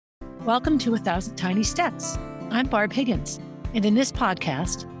Welcome to 1,000 Tiny Steps. I'm Barb Higgins, and in this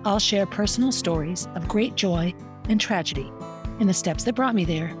podcast, I'll share personal stories of great joy and tragedy and the steps that brought me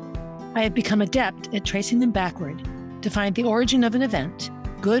there. I have become adept at tracing them backward to find the origin of an event,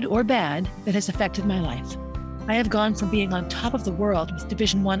 good or bad, that has affected my life. I have gone from being on top of the world with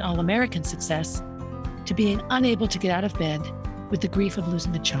Division I All-American success to being unable to get out of bed with the grief of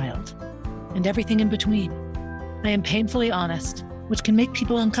losing a child, and everything in between. I am painfully honest, which can make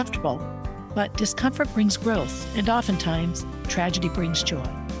people uncomfortable, but discomfort brings growth, and oftentimes, tragedy brings joy.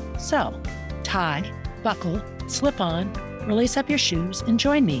 So, tie, buckle, slip on, lace up your shoes, and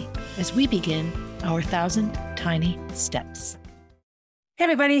join me as we begin our 1,000 Tiny Steps. Hey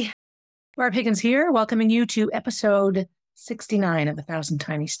everybody, Barb Higgins here, welcoming you to episode 69 of 1,000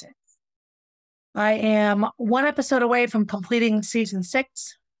 Tiny Steps. I am one episode away from completing season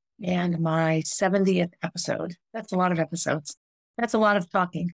 6 and my 70th episode. That's a lot of episodes. That's a lot of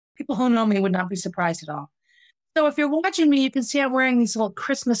talking. People who know me would not be surprised at all. So if you're watching me, you can see I'm wearing these little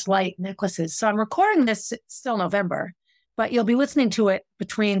Christmas light necklaces. So I'm recording this, it's still November, but you'll be listening to it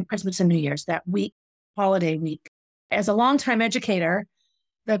between Christmas and New Year's, that week, holiday week. As a longtime educator,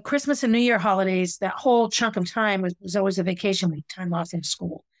 the Christmas and New Year holidays, that whole chunk of time was always a vacation week, time off in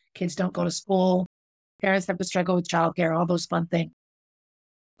school. Kids don't go to school. Parents have to struggle with childcare, all those fun things.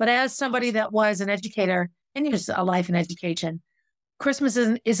 But as somebody that was an educator and used a life in education, Christmas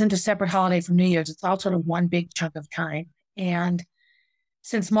isn't a separate holiday from New Year's. It's all sort of one big chunk of time. And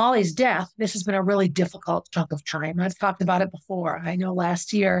since Molly's death, this has been a really difficult chunk of time. I've talked about it before. I know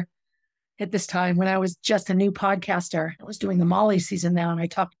last year at this time when I was just a new podcaster, I was doing the Molly season now, and I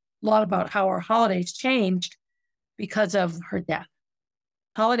talked a lot about how our holidays changed because of her death.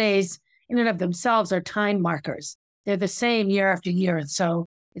 Holidays in and of themselves are time markers. They're the same year after year. And so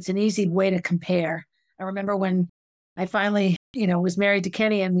it's an easy way to compare. I remember when I finally, was married to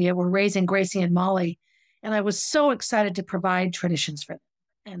Kenny and we were raising Gracie and Molly, and I was so excited to provide traditions for them.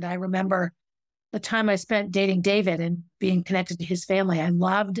 And I remember the time I spent dating David and being connected to his family. I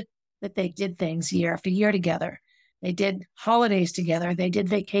loved that they did things year after year together. They did holidays together. They did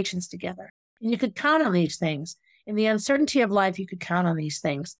vacations together. And you could count on these things. In the uncertainty of life, you could count on these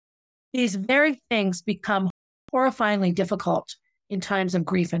things. These very things become horrifyingly difficult in times of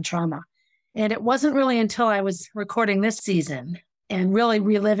grief and trauma. And it wasn't really until I was recording this season and really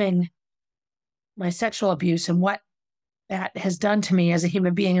reliving my sexual abuse and what that has done to me as a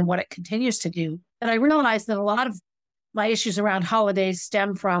human being and what it continues to do, that I realized that a lot of my issues around holidays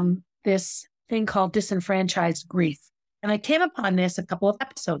stem from this thing called disenfranchised grief. And I came upon this a couple of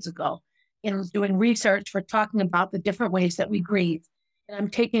episodes ago in doing research for talking about the different ways that we grieve. And I'm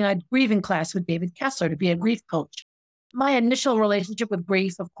taking a grieving class with David Kessler to be a grief coach. My initial relationship with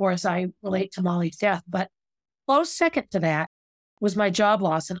grief, of course, I relate to Molly's death, but close second to that was my job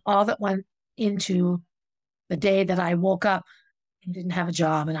loss and all that went into the day that I woke up and didn't have a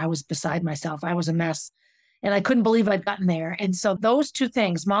job and I was beside myself. I was a mess and I couldn't believe I'd gotten there. And so those two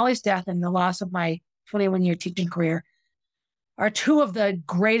things, Molly's death and the loss of my 21-year teaching career, are two of the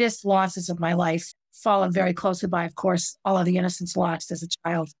greatest losses of my life, followed very closely by, of course, all of the innocence lost as a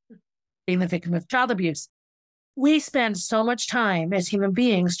child, being the victim of child abuse. We spend so much time as human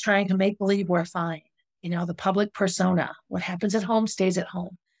beings trying to make believe we're fine. The public persona, what happens at home stays at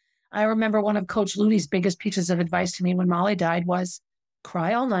home. I remember one of Coach Ludy's biggest pieces of advice to me when Molly died was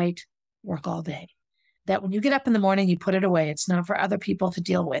cry all night, work all day. That when you get up in the morning, you put it away. It's not for other people to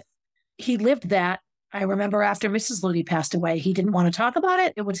deal with. He lived that. I remember after Mrs. Ludy passed away, he didn't want to talk about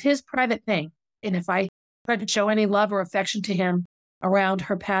it. It was his private thing. And if I tried to show any love or affection to him around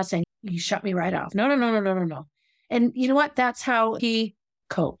her passing, he shut me right off. No. And you know what? That's how he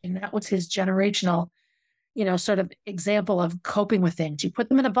coped. And that was his generational, sort of example of coping with things. You put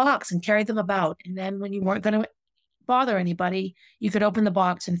them in a box and carry them about. And then when you weren't going to bother anybody, you could open the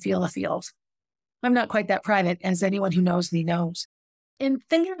box and feel the feels. I'm not quite that private, as anyone who knows me knows. In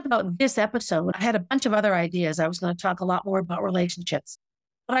thinking about this episode, I had a bunch of other ideas. I was going to talk a lot more about relationships.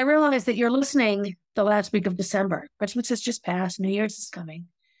 But I realized that you're listening the last week of December. Christmas has just passed. New Year's is coming.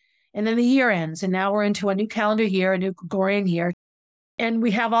 And then the year ends, and now we're into a new calendar year, a new Gregorian year. And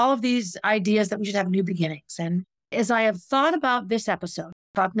we have all of these ideas that we should have new beginnings. And as I have thought about this episode,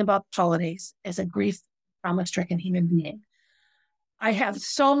 talking about holidays as a grief trauma-stricken human being, I have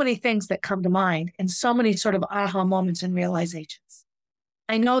so many things that come to mind and so many sort of aha moments and realizations.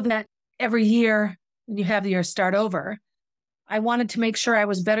 I know that every year when you have the year start over, I wanted to make sure I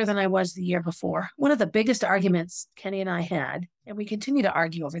was better than I was the year before. One of the biggest arguments Kenny and I had, and we continue to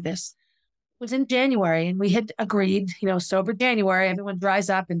argue over this, was in January. And we had agreed, sober January, everyone dries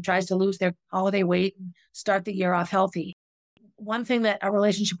up and tries to lose their holiday weight and start the year off healthy. one thing that a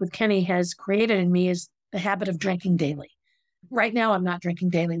relationship with Kenny has created in me is the habit of drinking daily. Right now, I'm not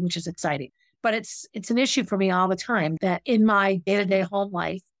drinking daily, which is exciting, but it's an issue for me all the time that in my day-to-day home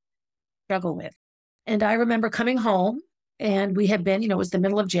life, I struggle with. And I remember coming home and we had been, it was the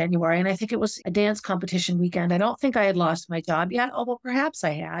middle of January, and I think it was a dance competition weekend. I don't think I had lost my job yet, although perhaps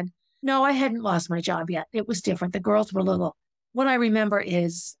I had. No, I hadn't lost my job yet. It was different. The girls were little. What I remember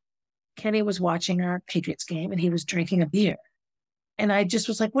is Kenny was watching our Patriots game and he was drinking a beer. And I just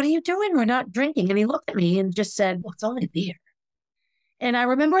was like, what are you doing? We're not drinking. And he looked at me and just said, well, it's only beer. And I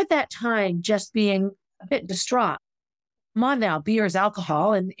remember at that time just being a bit distraught. Come on now, beer is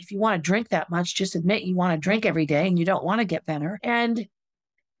alcohol. And if you want to drink that much, just admit you want to drink every day and you don't want to get better. And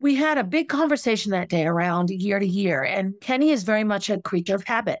we had a big conversation that day around year to year. And Kenny is very much a creature of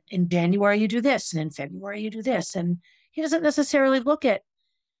habit. In January, you do this. And in February, you do this. And he doesn't necessarily look at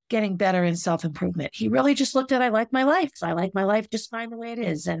getting better in self-improvement. He really just looked at, I like my life. I like my life just fine the way it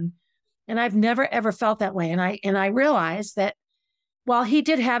is. And I've never, ever felt that way. And I realized that while he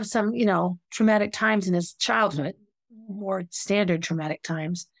did have some, traumatic times in his childhood, more standard traumatic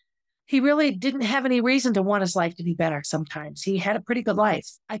times, he really didn't have any reason to want his life to be better sometimes. He had a pretty good life.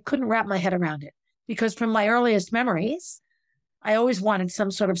 I couldn't wrap my head around it because from my earliest memories, I always wanted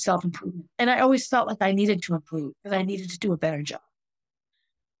some sort of self-improvement. And I always felt like I needed to improve, that I needed to do a better job.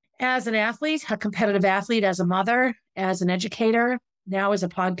 As an athlete, a competitive athlete, as a mother, as an educator, now as a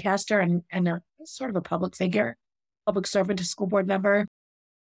podcaster and a sort of a public figure, public servant, a school board member,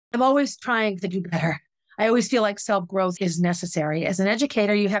 I'm always trying to do better. I always feel like self-growth is necessary. As an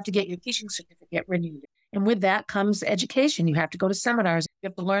educator, you have to get your teaching certificate renewed. And with that comes education. You have to go to seminars. You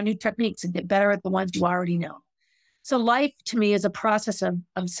have to learn new techniques and get better at the ones you already know. So life to me is a process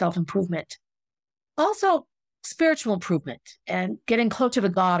of self-improvement. Also, spiritual improvement and getting closer to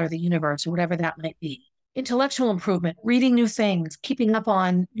God or the universe or whatever that might be. Intellectual improvement, reading new things, keeping up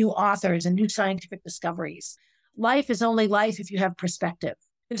on new authors and new scientific discoveries. Life is only life if you have perspective.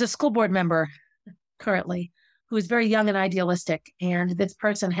 There's a school board member currently who is very young and idealistic. And this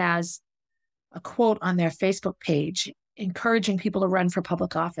person has a quote on their Facebook page encouraging people to run for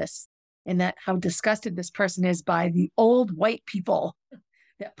public office, and that how disgusted this person is by the old white people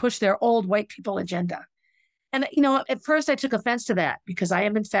that push their old white people agenda. And, at first I took offense to that because I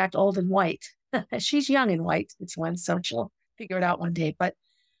am in fact old and white. She's young and white. It's one, so she'll figure it out one day. But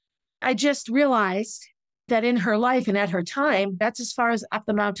I just realized that in her life and at her time, that's as far as up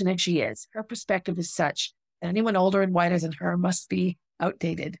the mountain as she is. Her perspective is such that anyone older and whiter than her must be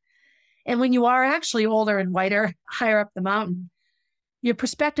outdated. And when you are actually older and whiter, higher up the mountain, your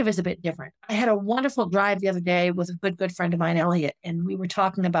perspective is a bit different. I had a wonderful drive the other day with a good friend of mine, Elliot, and we were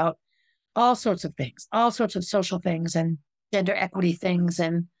talking about all sorts of things, all sorts of social things and gender equity things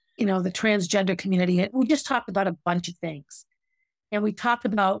and, the transgender community. And we just talked about a bunch of things. And we talked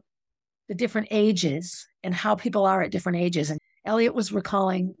about the different ages and how people are at different ages. And Elliot was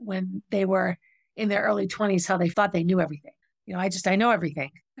recalling when they were in their early 20s, how they thought they knew everything. I know everything.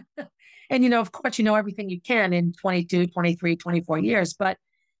 And, of course, you know everything you can in 22, 23, 24 years. But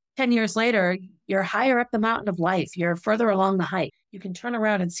 10 years later, you're higher up the mountain of life. You're further along the hike. You can turn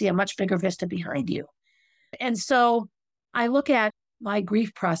around and see a much bigger vista behind you. And so I look at my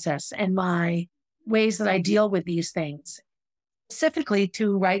grief process and my ways that I deal with these things, specifically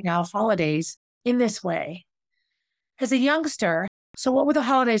to right now, holidays in this way. As a youngster, so what were the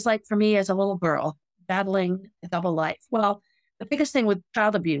holidays like for me as a little girl battling a double life? Well, the biggest thing with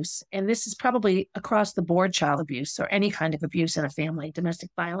child abuse, and this is probably across the board child abuse or any kind of abuse in a family, domestic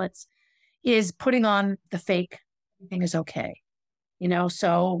violence, is putting on the fake, everything is okay.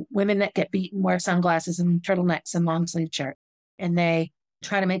 So women that get beaten wear sunglasses and turtlenecks and long sleeve shirt, and they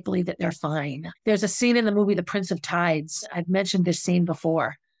try to make believe that they're fine. There's a scene in the movie, The Prince of Tides. I've mentioned this scene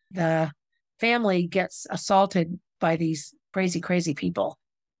before. The family gets assaulted by these crazy, crazy people,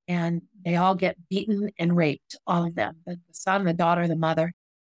 and they all get beaten and raped, all of them, the son, the daughter, the mother,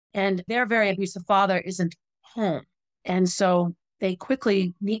 and their very abusive father isn't home. And so they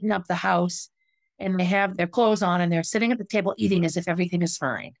quickly neaten up the house and they have their clothes on and they're sitting at the table eating as if everything is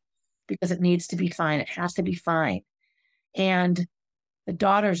fine because it needs to be fine. It has to be fine. And the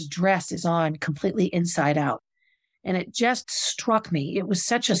daughter's dress is on completely inside out. And it just struck me. It was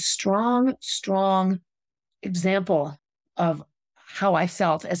such a strong, strong example of how I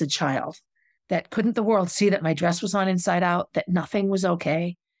felt as a child, that couldn't the world see that my dress was on inside out, that nothing was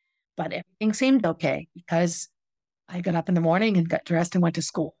okay, but everything seemed okay because I got up in the morning and got dressed and went to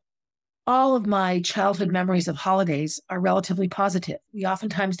school. All of my childhood memories of holidays are relatively positive. We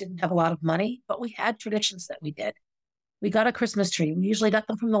oftentimes didn't have a lot of money, but we had traditions that we did. We got a Christmas tree. We usually got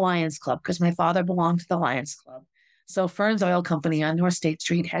them from the Lions Club because my father belonged to the Lions Club. So Fern's Oil Company on North State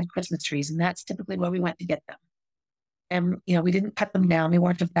Street had Christmas trees, and that's typically where we went to get them. And, we didn't cut them down. We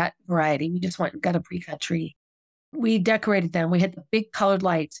weren't of that variety. We just went and got a pre-cut tree. We decorated them. We had the big colored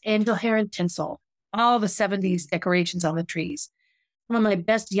lights, angel hair and tinsel, all the 70s decorations on the trees. One of my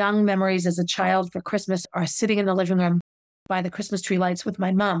best young memories as a child for Christmas are sitting in the living room by the Christmas tree lights with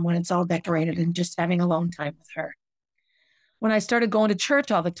my mom when it's all decorated and just having alone time with her. When I started going to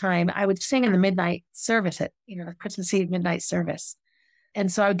church all the time, I would sing in the midnight service the Christmas Eve midnight service.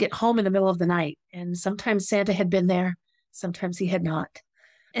 And so I would get home in the middle of the night, and sometimes Santa had been there, sometimes he had not.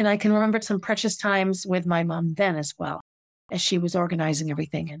 And I can remember some precious times with my mom then as well, as she was organizing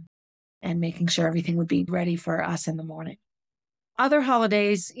everything and making sure everything would be ready for us in the morning. Other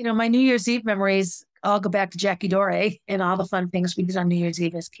holidays, my New Year's Eve memories all go back to Jackie Dore and all the fun things we did on New Year's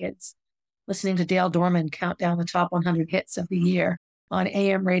Eve as kids. Listening to Dale Dorman count down the top 100 hits of the year on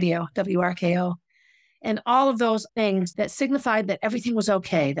AM radio, WRKO, and all of those things that signified that everything was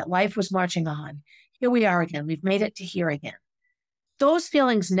okay, that life was marching on. Here we are again. We've made it to here again. Those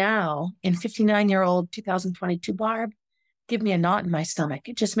feelings now in 59-year-old 2022 Barb give me a knot in my stomach.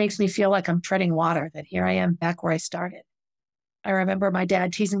 It just makes me feel like I'm treading water, that here I am back where I started. I remember my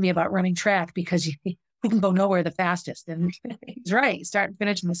dad teasing me about running track because you can go nowhere the fastest. And he's right. You start and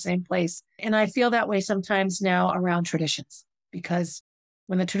finish in the same place. And I feel that way sometimes now around traditions, because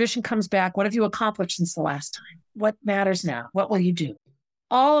when the tradition comes back, what have you accomplished since the last time? What matters now? What will you do?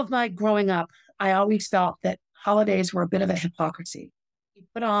 All of my growing up, I always felt that holidays were a bit of a hypocrisy. You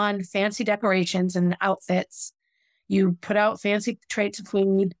put on fancy decorations and outfits. You put out fancy trays of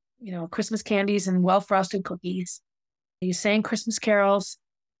food, Christmas candies and well-frosted cookies. You sang Christmas carols.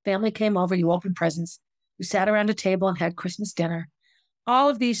 Family came over. You opened presents. You sat around a table and had Christmas dinner. All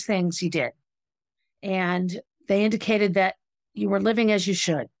of these things you did. And they indicated that you were living as you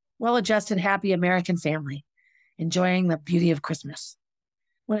should. Well-adjusted, happy American family, enjoying the beauty of Christmas.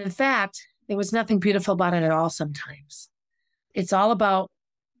 When in fact, there was nothing beautiful about it at all sometimes. It's all about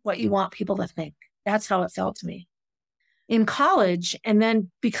what you want people to think. That's how it felt to me. In college, and then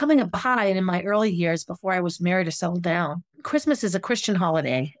becoming a Baha'i in my early years before I was married or settled down, Christmas is a Christian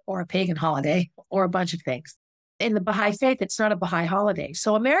holiday or a pagan holiday or a bunch of things. In the Baha'i faith, it's not a Baha'i holiday.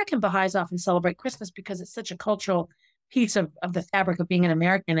 So American Baha'is often celebrate Christmas because it's such a cultural piece of the fabric of being an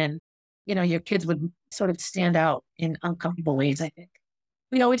American. And, your kids would sort of stand out in uncomfortable ways, I think.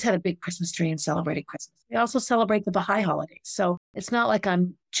 We always had a big Christmas tree and celebrated Christmas. We also celebrate the Baha'i holidays. So it's not like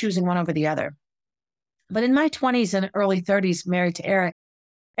I'm choosing one over the other. But in my 20s and early 30s, married to Eric,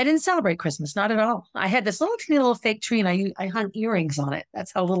 I didn't celebrate Christmas, not at all. I had this teeny little fake tree and I hung earrings on it.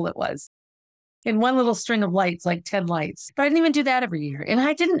 That's how little it was. And one little string of lights, like 10 lights. But I didn't even do that every year. And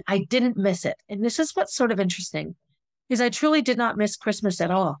I didn't miss it. And this is what's sort of interesting, is I truly did not miss Christmas at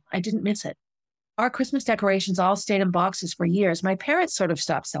all. I didn't miss it. Our Christmas decorations all stayed in boxes for years. My parents sort of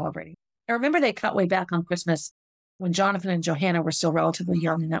stopped celebrating. I remember they cut way back on Christmas when Jonathan and Johanna were still relatively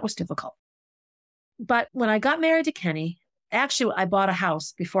young, and that was difficult. But when I got married to Kenny, actually, I bought a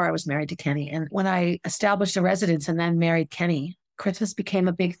house before I was married to Kenny. And when I established a residence and then married Kenny, Christmas became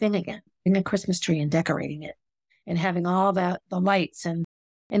a big thing again, getting a Christmas tree and decorating it and having all the lights.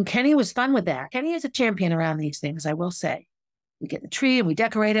 And Kenny was fun with that. Kenny is a champion around these things, I will say. We get the tree and we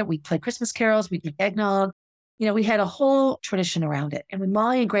decorate it. We play Christmas carols. We do eggnog. We had a whole tradition around it. And when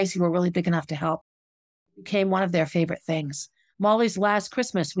Molly and Gracie were really big enough to help, it became one of their favorite things. Molly's last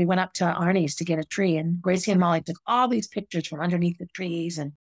Christmas, we went up to Arnie's to get a tree, and Gracie and Molly took all these pictures from underneath the trees,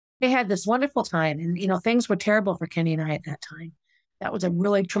 and they had this wonderful time. And, things were terrible for Kenny and I at that time. That was a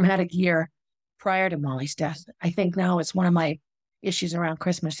really traumatic year prior to Molly's death. I think now it's one of my issues around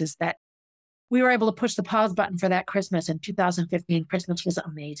Christmas is that we were able to push the pause button for that Christmas. In 2015, Christmas was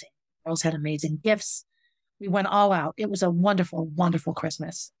amazing. Girls had amazing gifts. We went all out. It was a wonderful, wonderful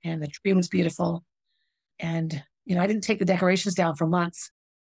Christmas, and the tree was beautiful. And I didn't take the decorations down for months.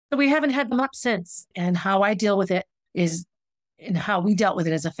 But we haven't had them up since. And how I deal with it is, and how we dealt with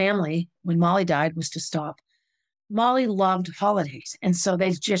it as a family when Molly died, was to stop. Molly loved holidays. And so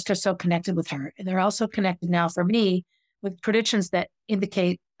they just are so connected with her. And they're also connected now for me with traditions that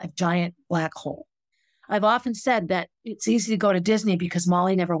indicate a giant black hole. I've often said that it's easy to go to Disney because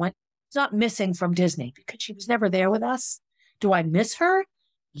Molly never went. It's not missing from Disney because she was never there with us. Do I miss her?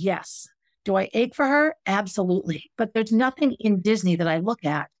 Yes. Do I ache for her? Absolutely. But there's nothing in Disney that I look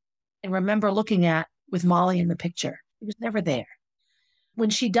at and remember looking at with Molly in the picture. It was never there. When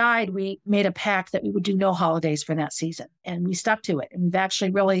she died, we made a pact that we would do no holidays for that season. And we stuck to it. And we've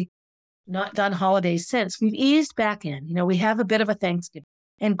actually really not done holidays since. We've eased back in. We have a bit of a Thanksgiving.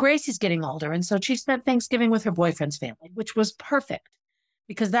 And Gracie's getting older. And so she spent Thanksgiving with her boyfriend's family, which was perfect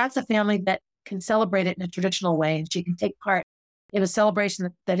because that's a family that can celebrate it in a traditional way and she can take part in a celebration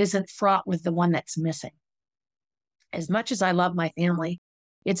that isn't fraught with the one that's missing. As much as I love my family,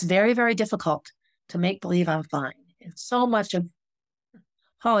 it's very, very difficult to make believe I'm fine. And so much of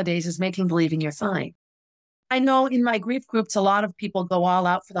holidays is making believing you're fine. I know in my grief groups, a lot of people go all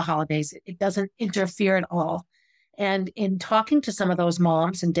out for the holidays. It doesn't interfere at all. And in talking to some of those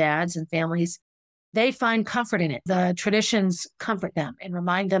moms and dads and families, they find comfort in it. The traditions comfort them and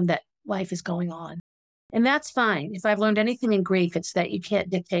remind them that life is going on. And that's fine. If I've learned anything in grief, it's that you can't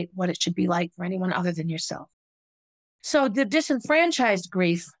dictate what it should be like for anyone other than yourself. So the disenfranchised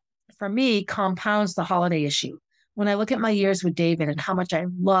grief, for me, compounds the holiday issue. When I look at my years with David and how much I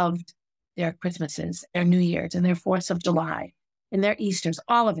loved their Christmases, their New Year's, and their 4th of July, and their Easters,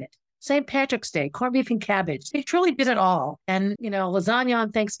 all of it. St. Patrick's Day, corned beef and cabbage. They truly did it all. And, lasagna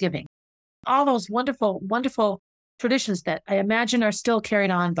on Thanksgiving. All those wonderful, wonderful traditions that I imagine are still carried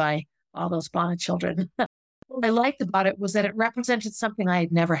on by all those bonded children. What I liked about it was that it represented something I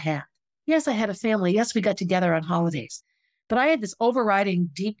had never had. Yes, I had a family. Yes, we got together on holidays. But I had this overriding,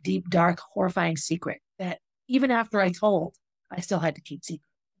 deep, deep, dark, horrifying secret that even after I told, I still had to keep secret.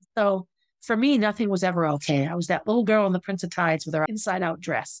 So for me, nothing was ever okay. I was that little girl in The Prince of Tides with her inside-out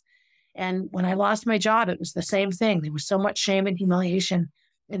dress. And when I lost my job, it was the same thing. There was so much shame and humiliation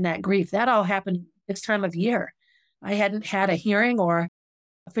in that grief. That all happened this time of year. I hadn't had a hearing or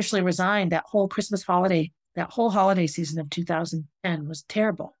officially resigned. That whole Christmas holiday, that whole holiday season of 2010 was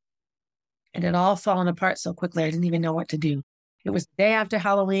terrible. And it all fallen apart so quickly, I didn't even know what to do. It was the day after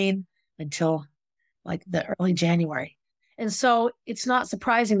Halloween until like the early January. And so it's not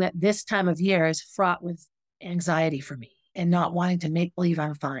surprising that this time of year is fraught with anxiety for me and not wanting to make believe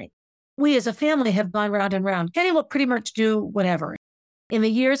I'm fine. We as a family have gone round and round. Kenny will pretty much do whatever. In the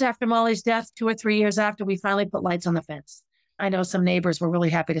years after Molly's death, 2 or 3 years after, we finally put lights on the fence. I know some neighbors were really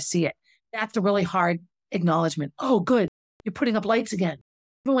happy to see it. That's a really hard acknowledgement. Oh, good. You're putting up lights again.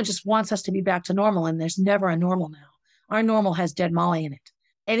 Everyone just wants us to be back to normal, and there's never a normal now. Our normal has dead Molly in it.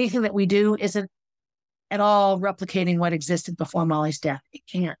 Anything that we do isn't at all replicating what existed before Molly's death. It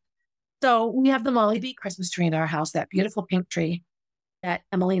can't. So we have the Molly Bee Christmas tree in our house, that beautiful pink tree that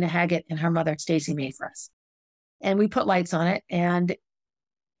Emelina Haggett and her mother, Stacy, made for us. And we put lights on it. And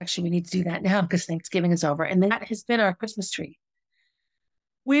actually, we need to do that now because Thanksgiving is over. And that has been our Christmas tree.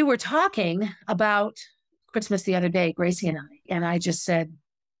 We were talking about Christmas the other day, Gracie and I just said,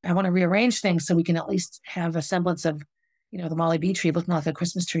 I want to rearrange things so we can at least have a semblance of, the Molly Bee tree looking like a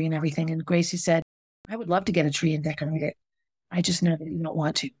Christmas tree and everything. And Gracie said, I would love to get a tree and decorate it. I just know that you don't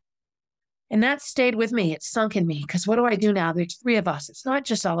want to. And that stayed with me. It sunk in me because what do I do now? There's 3 of us. It's not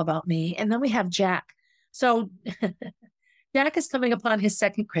just all about me. And then we have Jack. So Jack is coming upon his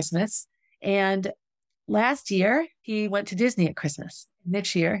 2nd Christmas. And last year, he went to Disney at Christmas.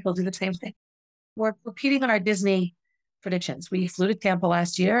 Next year, he'll do the same thing. We're repeating our Disney traditions. We flew to Tampa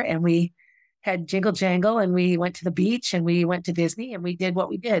last year and we had Jingle Jangle and we went to the beach and we went to Disney and we did what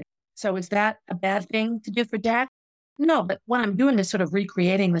we did. So is that a bad thing to do for Jack? No, but what I'm doing is sort of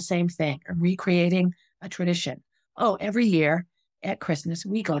recreating the same thing or recreating a tradition. Oh, every year at Christmas,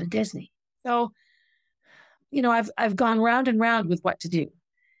 we go to Disney. So, I've gone round and round with what to do.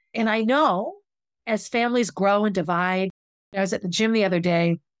 And I know as families grow and divide, I was at the gym the other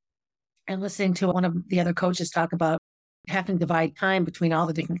day and listening to one of the other coaches talk about having to divide time between all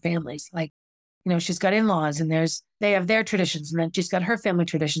the different families. Like, she's got in-laws and they have their traditions and then she's got her family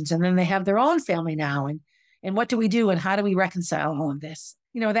traditions and then they have their own family now. And what do we do and how do we reconcile all of this?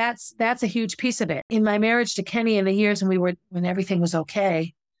 That's a huge piece of it. In my marriage to Kenny in the years when everything was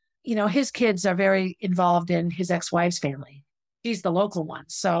okay, his kids are very involved in his ex-wife's family. She's the local one.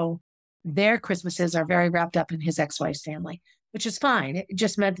 So their Christmases are very wrapped up in his ex-wife's family, which is fine. It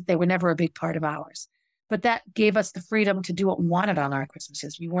just meant that they were never a big part of ours. But that gave us the freedom to do what we wanted on our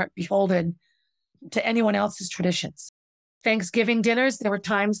Christmases. We weren't beholden to anyone else's traditions. Thanksgiving dinners, there were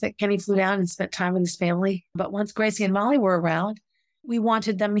times that Kenny flew down and spent time with his family. But once Gracie and Molly were around, we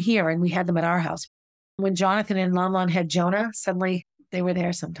wanted them here and we had them at our house. When Jonathan and Lon Lon had Jonah, suddenly they were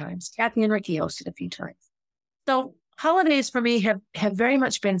there sometimes. Kathy and Ricky hosted a few times. So holidays for me have very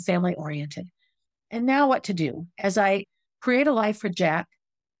much been family oriented. And now what to do as I create a life for Jack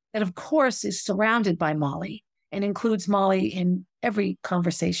that of course is surrounded by Molly and includes Molly in every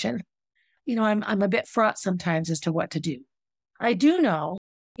conversation. I'm a bit fraught sometimes as to what to do. I do know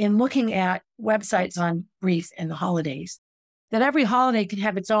in looking at websites on grief and the holidays that every holiday can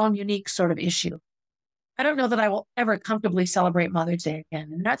have its own unique sort of issue. I don't know that I will ever comfortably celebrate Mother's Day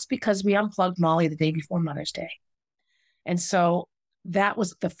again. And that's because we unplugged Molly the day before Mother's Day. And so that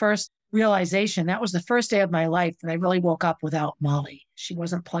was the first realization. That was the first day of my life that I really woke up without Molly. She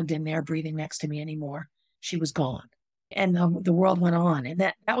wasn't plugged in there breathing next to me anymore. She was gone. And the world went on. And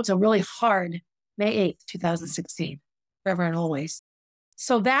that was a really hard May 8th, 2016, forever and always.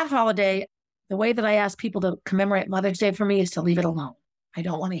 So that holiday, the way that I ask people to commemorate Mother's Day for me is to leave it alone. I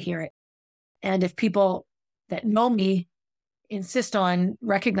don't want to hear it. And if people that know me insist on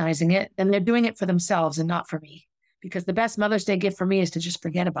recognizing it, then they're doing it for themselves and not for me. Because the best Mother's Day gift for me is to just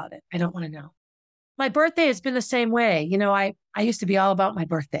forget about it. I don't want to know. My birthday has been the same way. I used to be all about my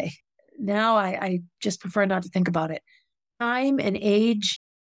birthday. Now I just prefer not to think about it. Time and age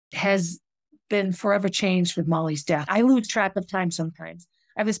has been forever changed with Molly's death. I lose track of time sometimes.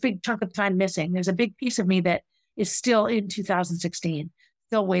 I have this big chunk of time missing. There's a big piece of me that is still in 2016,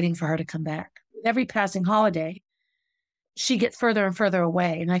 still waiting for her to come back. With every passing holiday, she gets further and further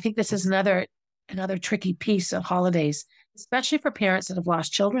away. And I think this is another tricky piece of holidays, especially for parents that have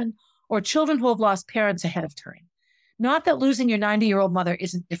lost children or children who have lost parents ahead of time. Not that losing your 90-year-old mother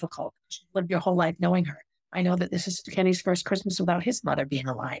isn't difficult. You've lived your whole life knowing her. I know that this is Kenny's first Christmas without his mother being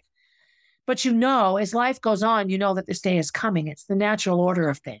alive. But as life goes on, you know that this day is coming. It's the natural order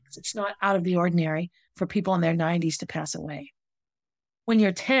of things. It's not out of the ordinary for people in their 90s to pass away. When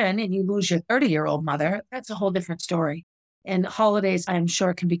you're 10 and you lose your 30-year-old mother, that's a whole different story. And holidays, I'm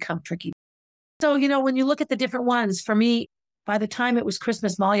sure, can become tricky. So, when you look at the different ones, for me, by the time it was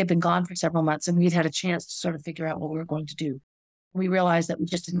Christmas, Molly had been gone for several months and we'd had a chance to sort of figure out what we were going to do. We realized that we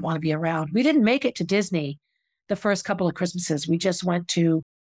just didn't want to be around. We didn't make it to Disney the first couple of Christmases. We just went to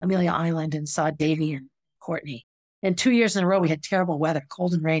Amelia Island and saw Davy and Courtney. And 2 years in a row, we had terrible weather,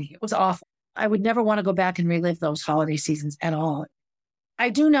 cold and rainy. It was awful. I would never want to go back and relive those holiday seasons at all. I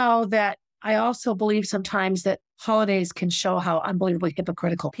do know that I also believe sometimes that holidays can show how unbelievably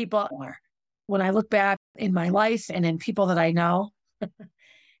hypocritical people are. When I look back in my life and in people that I know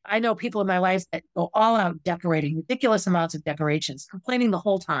people in my life that go all out decorating, ridiculous amounts of decorations, complaining the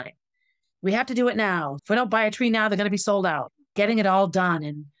whole time. We have to do it now. If we don't buy a tree now, they're going to be sold out. Getting it all done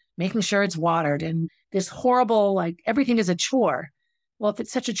and making sure it's watered and this horrible, everything is a chore. Well, if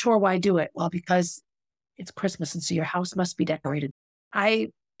it's such a chore, why do it? Well, because it's Christmas and so your house must be decorated. I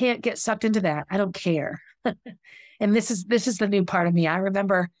can't get sucked into that. I don't care. And this is the new part of me. I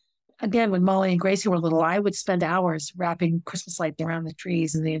remember, again, when Molly and Gracie were little, I would spend hours wrapping Christmas lights around the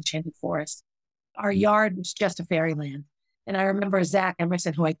trees in the Enchanted Forest. Our yard was just a fairyland. And I remember Zach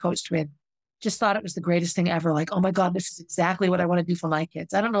Emerson, who I coached with, just thought it was the greatest thing ever. Oh my God, this is exactly what I want to do for my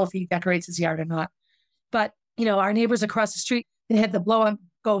kids. I don't know if he decorates his yard or not. But, our neighbors across the street, they had the blow-up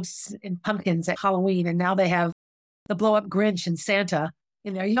ghosts and pumpkins at Halloween. And now they have the blow-up Grinch and Santa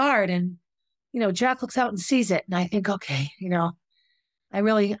in their yard. And, Jack looks out and sees it. And I think, okay,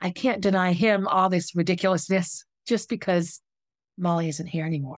 I can't deny him all this ridiculousness just because Molly isn't here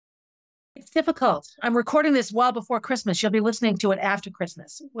anymore. It's difficult. I'm recording this well before Christmas. You'll be listening to it after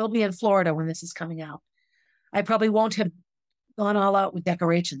Christmas. We'll be in Florida when this is coming out. I probably won't have gone all out with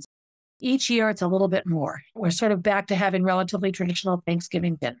decorations. Each year, it's a little bit more. We're sort of back to having relatively traditional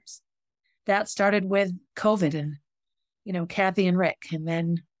Thanksgiving dinners. That started with COVID and, Kathy and Rick, and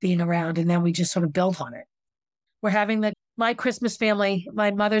then being around, and then we just sort of built on it. We're having my Christmas family,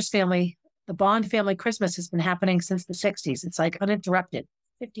 my mother's family, the Bond family Christmas has been happening since the 60s. It's uninterrupted,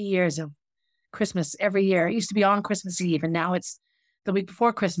 50 years of Christmas every year. It used to be on Christmas Eve, and now it's the week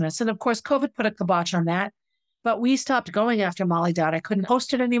before Christmas. And of course, COVID put a kibosh on that. But we stopped going after Molly died. I couldn't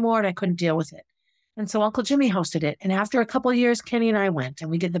host it anymore, and I couldn't deal with it. And so Uncle Jimmy hosted it. And after a couple of years, Kenny and I went, and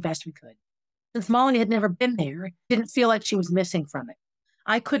we did the best we could. Since Molly had never been there, it didn't feel like she was missing from it.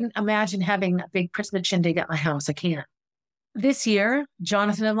 I couldn't imagine having a big Christmas shindig at my house. I can't. This year,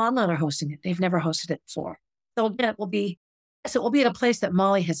 Jonathan and Lon are hosting it. They've never hosted it before. So again, it will be at a place that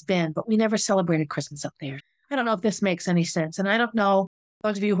Molly has been, but we never celebrated Christmas up there. I don't know if this makes any sense. And I don't know,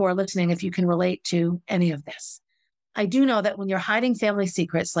 those of you who are listening, if you can relate to any of this. I do know that when you're hiding family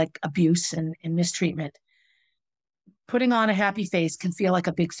secrets like abuse and mistreatment, putting on a happy face can feel like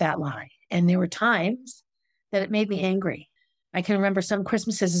a big fat lie. And there were times that it made me angry. I can remember some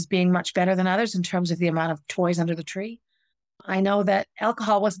Christmases as being much better than others in terms of the amount of toys under the tree. I know that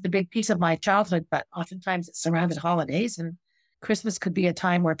alcohol wasn't the big piece of my childhood, but oftentimes it surrounded holidays, and Christmas could be a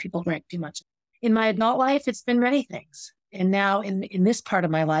time where people drank too much. In my adult life, it's been many things. And now in this part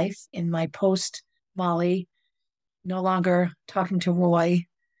of my life, in my post-Molly, no longer talking to Roy,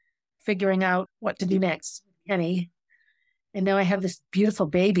 figuring out what to do next with Kenny. And now I have this beautiful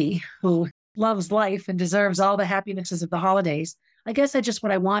baby who loves life and deserves all the happinesses of the holidays. I guess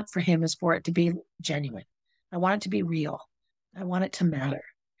what I want for him is for it to be genuine. I want it to be real. I want it to matter.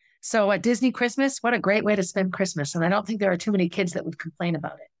 So at Disney Christmas, what a great way to spend Christmas. And I don't think there are too many kids that would complain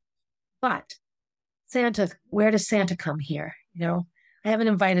about it. But Santa, where does Santa come here? I haven't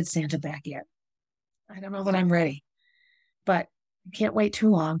invited Santa back yet. I don't know that I'm ready, but I can't wait too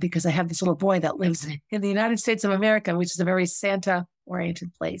long because I have this little boy that lives in the United States of America, which is a very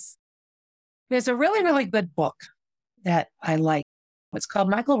Santa-oriented place. There's a really, really good book that I like. It's called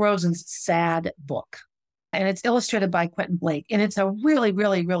Michael Rosen's Sad Book, and it's illustrated by Quentin Blake. And it's a really,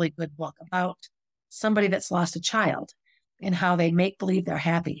 really, really good book about somebody that's lost a child and how they make believe they're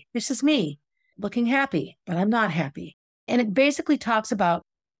happy. This is me looking happy, but I'm not happy. And it basically talks about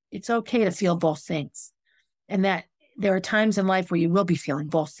it's okay to feel both things, and that there are times in life where you will be feeling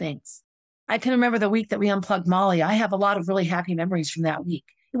both things. I can remember the week that we unplugged Molly. I have a lot of really happy memories from that week.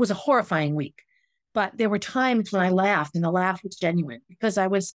 It was a horrifying week, but there were times when I laughed, and the laugh was genuine because I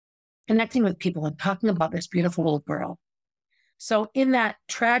was connecting with people and talking about this beautiful little girl. So in that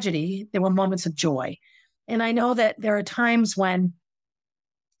tragedy, there were moments of joy. And I know that there are times when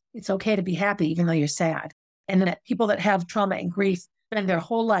it's okay to be happy, even though you're sad. And that people that have trauma and grief spend their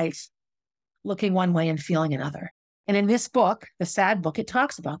whole life looking one way and feeling another. And in this book, the Sad Book, it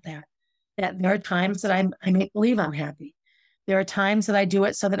talks about that there are times that I make believe I'm happy. There are times that I do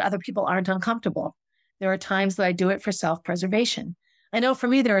it so that other people aren't uncomfortable. There are times that I do it for self-preservation. I know for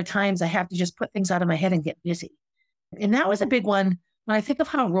me, there are times I have to just put things out of my head and get busy. And that was a big one when I think of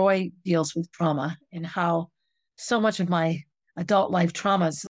how Roy deals with trauma and how so much of my adult life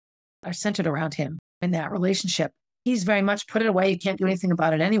traumas are centered around him in that relationship. He's very much put it away. You can't do anything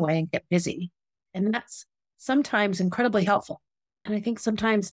about it anyway and get busy. And that's sometimes incredibly helpful. And I think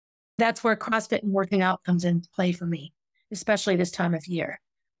sometimes that's where CrossFit and working out comes into play for me, especially this time of year.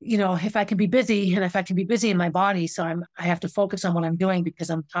 If I can be busy and if I can be busy in my body, so I have to focus on what I'm doing because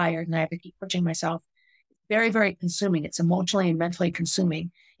I'm tired and I have to keep pushing myself. Very, very consuming. It's emotionally and mentally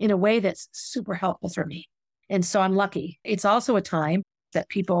consuming in a way that's super helpful for me. And so I'm lucky. It's also a time that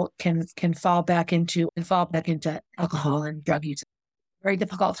people can fall back into alcohol and drug use. Very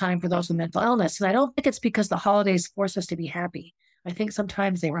difficult time for those with mental illness. And I don't think it's because the holidays force us to be happy. I think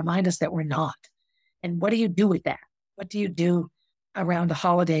sometimes they remind us that we're not. And what do you do with that? What do you do around a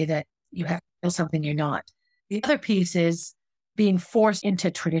holiday that you have to feel something you're not? The other piece is being forced into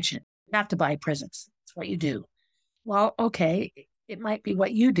tradition. You have to buy presents. That's what you do. Well, okay, it might be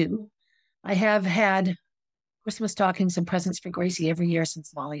what you do. I have had Christmas stockings and presents for Gracie every year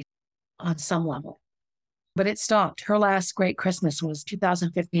since Molly on some level. But it stopped. Her last great Christmas was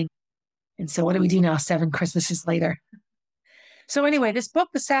 2015. And so what do we do now, 7 Christmases later? So anyway, this book,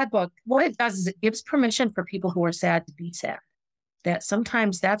 The Sad Book, what it does is it gives permission for people who are sad to be sad. That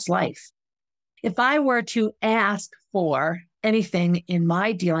sometimes that's life. If I were to ask for anything in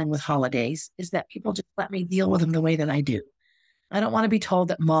my dealing with holidays, is that people just let me deal with them the way that I do. I don't want to be told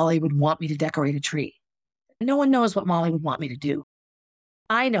that Molly would want me to decorate a tree. No one knows what Molly would want me to do.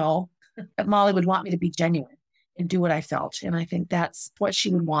 I know that Molly would want me to be genuine and do what I felt. And I think that's what she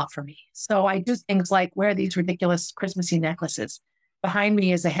would want for me. So I do things like wear these ridiculous Christmassy necklaces. Behind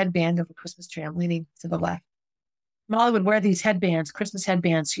me is a headband of a Christmas tree. I'm leaning to the left. Molly would wear these headbands, Christmas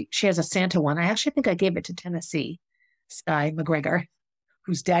headbands. She has a Santa one. I actually think I gave it to Tennessee Sky McGregor,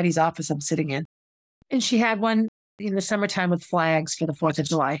 whose daddy's office I'm sitting in. And she had one in the summertime with flags for the 4th of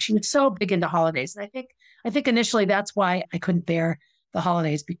July. She was so big into holidays. And I think initially that's why I couldn't bear the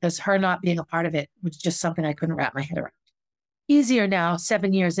holidays, because her not being a part of it was just something I couldn't wrap my head around. Easier now,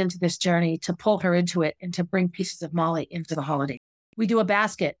 7 years into this journey, to pull her into it and to bring pieces of Molly into the holiday. We do a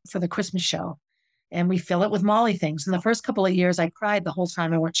basket for the Christmas show and we fill it with Molly things. In the first couple of years, I cried the whole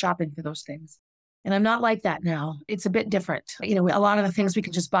time I went shopping for those things. And I'm not like that now. It's a bit different. A lot of the things we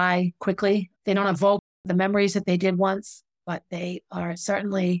can just buy quickly. They don't evoke the memories that they did once, but they are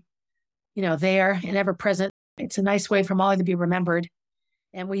certainly, there and ever present. It's a nice way for Molly to be remembered.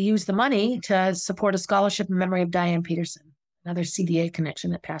 And we use the money to support a scholarship in memory of Diane Peterson, another CDA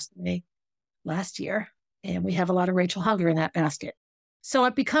connection that passed away last year. And we have a lot of Rachel Hunger in that basket. So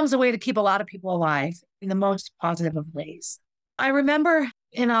it becomes a way to keep a lot of people alive in the most positive of ways. I remember,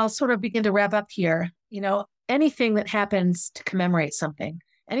 and I'll sort of begin to wrap up here, anything that happens to commemorate something,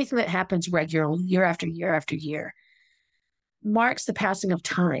 anything that happens regularly, year after year after year, marks the passing of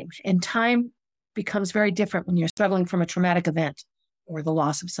time. And time becomes very different when you're struggling from a traumatic event or the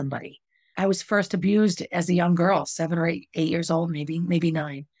loss of somebody. I was first abused as a young girl, 7 or 8 years old, maybe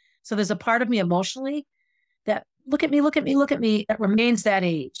 9. So there's a part of me emotionally that look at me, that remains that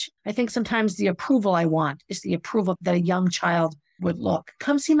age. I think sometimes the approval I want is the approval that a young child would look.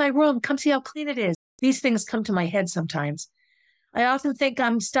 Come see my room. Come see how clean it is. These things come to my head sometimes. I often think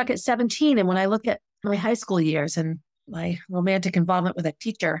I'm stuck at 17. And when I look at my high school years and my romantic involvement with a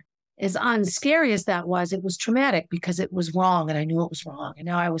teacher as unscary as that was, it was traumatic because it was wrong and I knew it was wrong. And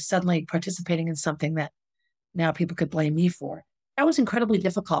now I was suddenly participating in something that now people could blame me for. That was incredibly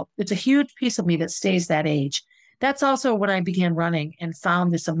difficult. It's a huge piece of me that stays that age. That's also when I began running and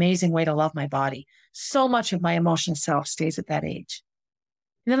found this amazing way to love my body. So much of my emotional self stays at that age.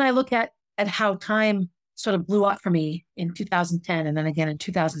 And then I look at how time sort of blew up for me in 2010 and then again in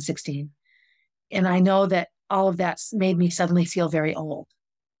 2016. And I know that all of that's made me suddenly feel very old.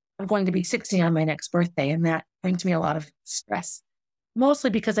 I'm going to be 60 on my next birthday, and that brings me a lot of stress, mostly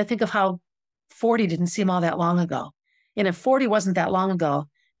because I think of how 40 didn't seem all that long ago. And if 40 wasn't that long ago,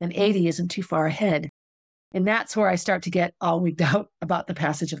 then 80 isn't too far ahead. And that's where I start to get all wigged out about the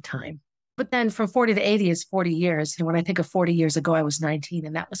passage of time. But then from 40 to 80 is 40 years. And when I think of 40 years ago, I was 19,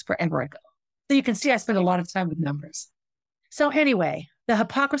 and that was forever ago. So you can see I spend a lot of time with numbers. So anyway, the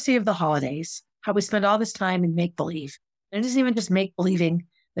hypocrisy of the holidays, how we spend all this time in make-believe. And it isn't even just make-believing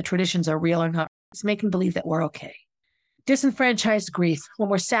the traditions are real or not. It's making believe that we're okay. Disenfranchised grief, when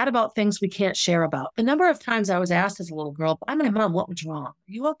we're sad about things we can't share about. The number of times I was asked as a little girl by my mom, what was wrong? Are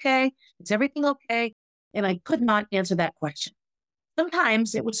you okay? Is everything okay? And I could not answer that question.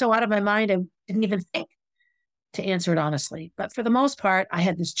 Sometimes it was so out of my mind, I didn't even think to answer it honestly. But for the most part, I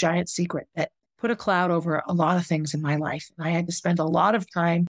had this giant secret that put a cloud over a lot of things in my life. And I had to spend a lot of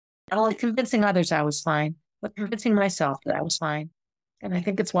time not only convincing others I was fine, but convincing myself that I was fine. And I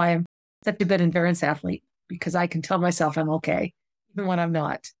think it's why I'm such a good endurance athlete, because I can tell myself I'm okay, even when I'm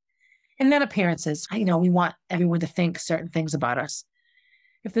not. And then appearances. We want everyone to think certain things about us.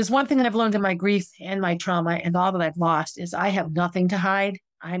 If there's one thing that I've learned in my grief and my trauma and all that I've lost is I have nothing to hide.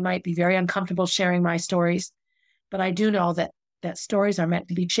 I might be very uncomfortable sharing my stories, but I do know that stories are meant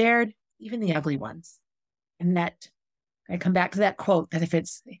to be shared, even the ugly ones. And that I come back to that quote that if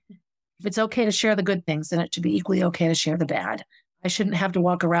it's okay to share the good things, then it should be equally okay to share the bad. I shouldn't have to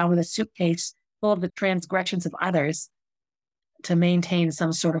walk around with a suitcase full of the transgressions of others to maintain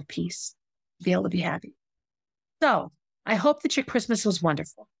some sort of peace, to be able to be happy. So I hope that your Christmas was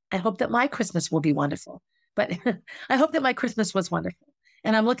wonderful. I hope that my Christmas will be wonderful. But I hope that my Christmas was wonderful.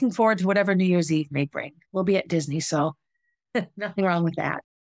 And I'm looking forward to whatever New Year's Eve may bring. We'll be at Disney, so nothing wrong with that.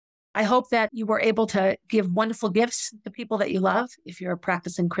 I hope that you were able to give wonderful gifts to people that you love if you're a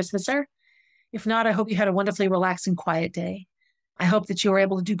practicing Christmaser. If not, I hope you had a wonderfully relaxing, quiet day. I hope that you were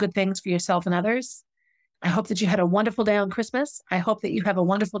able to do good things for yourself and others. I hope that you had a wonderful day on Christmas. I hope that you have a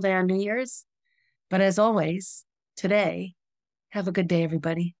wonderful day on New Year's. But as always, today, have a good day,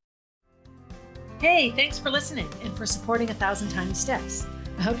 everybody. Hey, thanks for listening and for supporting 1,000 Tiny Steps.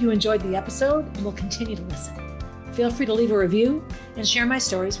 I hope you enjoyed the episode and will continue to listen. Feel free to leave a review and share my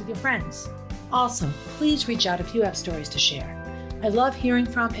stories with your friends. Also, please reach out if you have stories to share. I love hearing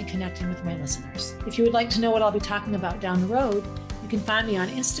from and connecting with my listeners. If you would like to know what I'll be talking about down the road, you can find me on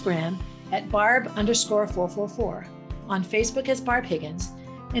Instagram at barb_444, on Facebook as Barb Higgins,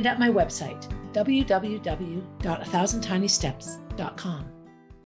 and at my website, www.1000tinysteps.com.